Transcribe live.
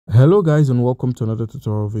Hello guys, and welcome to another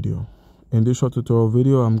tutorial video. In this short tutorial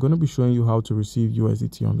video, I'm going to be showing you how to receive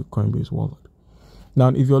USDT on the Coinbase wallet. Now,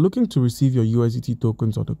 if you're looking to receive your USDT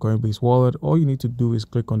tokens on the Coinbase wallet, all you need to do is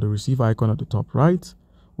click on the receive icon at the top right.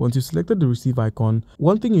 Once you've selected the receive icon,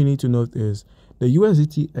 one thing you need to note is the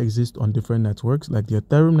USDT exists on different networks like the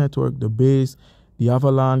Ethereum network, the Base, the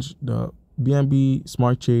Avalanche, the BNB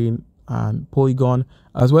Smart Chain, and Polygon,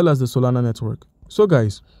 as well as the Solana network. So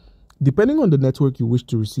guys, depending on the network you wish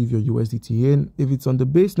to receive your USDT in, if it's on the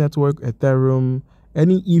Base network, Ethereum,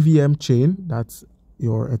 any EVM chain, that's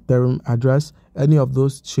your Ethereum address, any of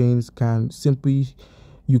those chains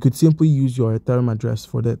you could simply use your Ethereum address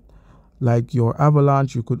for that. Like your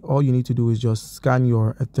Avalanche, all you need to do is just scan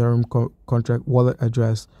your Ethereum contract wallet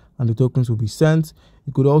address and the tokens will be sent.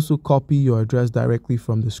 You could also copy your address directly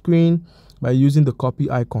from the screen by using the copy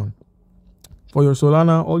icon. For your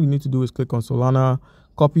Solana, all you need to do is click on Solana,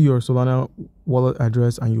 copy your Solana wallet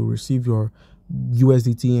address, and you'll receive your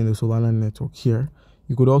USDT in the Solana network here.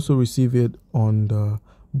 You could also receive it on the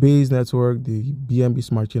Base network, the BNB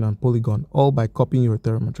Smart Chain, and Polygon, all by copying your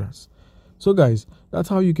Ethereum address. So guys, that's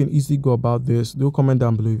how you can easily go about this. Do comment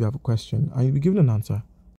down below if you have a question and you'll be given an answer.